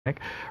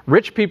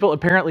Rich people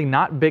apparently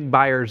not big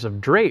buyers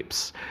of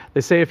drapes. They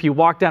say if you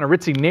walk down a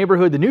ritzy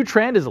neighborhood, the new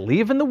trend is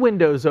leaving the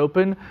windows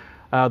open.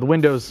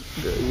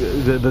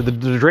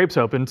 The drapes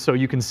open so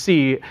you can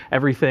see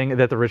everything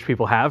that the rich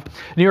people have.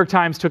 New York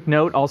Times took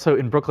note also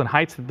in Brooklyn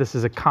Heights that this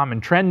is a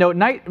common trend. Note,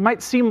 it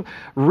might seem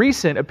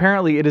recent.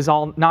 Apparently, it is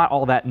not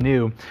all that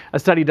new. A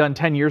study done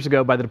 10 years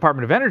ago by the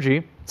Department of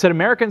Energy said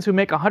Americans who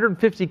make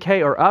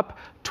 $150K or up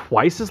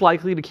twice as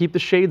likely to keep the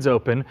shades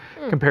open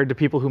compared to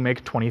people who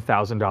make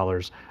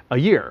 $20,000 a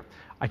year.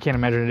 I can't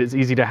imagine it is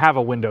easy to have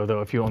a window,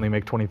 though, if you only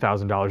make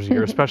 $20,000 a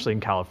year, especially in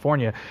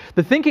California.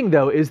 The thinking,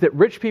 though, is that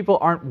rich people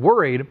aren't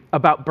worried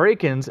about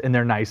break-ins in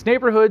their nice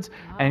neighborhoods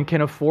and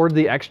can afford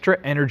the extra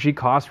energy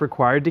costs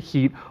required to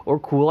heat or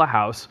cool a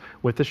house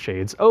with the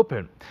shades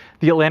open.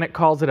 The Atlantic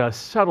calls it a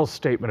subtle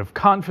statement of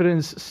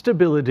confidence,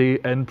 stability,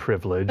 and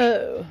privilege.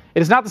 It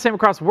is not the same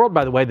across the world,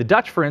 by the way. The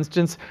Dutch, for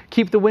instance,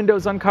 keep the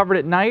windows uncovered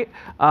at night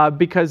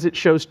because it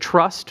shows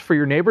trust for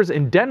your neighbors.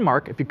 In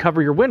Denmark, if you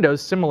cover your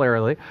windows,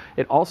 similarly,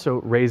 it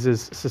also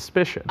raises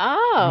suspicion.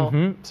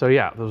 So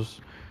yeah,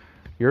 those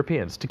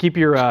Europeans. To keep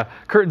your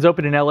curtains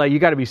open in LA, you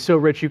got to be so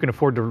rich you can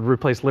afford to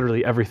replace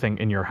literally everything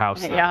in your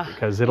house,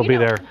 because it'll be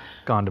there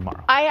gone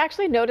tomorrow. I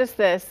actually noticed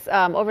this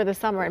over the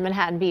summer in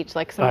Manhattan Beach,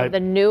 like some of the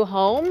new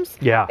homes.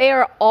 They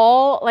are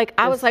all like,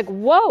 I was like,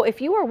 whoa,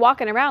 if you were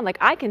walking around, like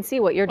I can see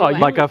what you're doing.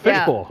 Like a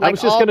fishbowl. I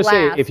was just going to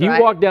say, if you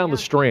walk down the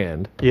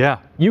Strand,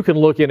 you can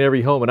look in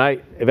every home. And I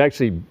have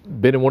actually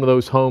been in one of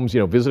those homes,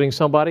 visiting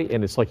somebody,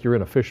 and it's like you're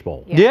in a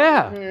fishbowl.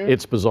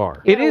 It's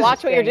bizarre. It is.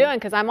 Watch what you're doing,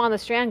 because I'm on the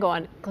Strand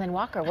going, Glenn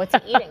Walker, what's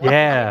he eating?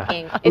 What's he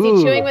drinking? Is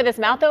he chewing with his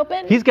mouth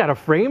open? He's got a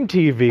frame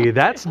TV.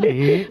 That's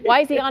neat. Why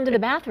is he on to the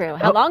bathroom?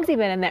 How long's he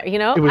been in there?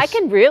 I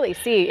can really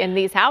see in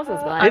these houses,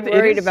 Glenn. I'm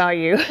worried about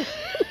you.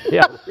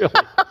 Yeah, really.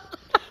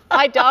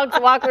 My dogs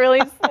walk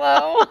really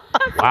slow.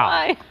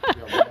 Wow.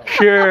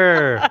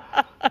 Sure.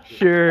 That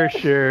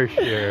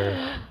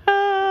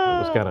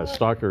was kind of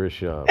stalkerish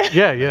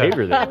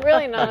behavior there. I'm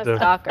really not a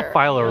stalker.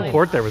 File a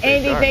report there with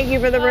Andy, thank you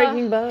for the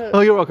breaking buzz.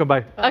 Oh, you're welcome.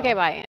 Bye. Okay, bye.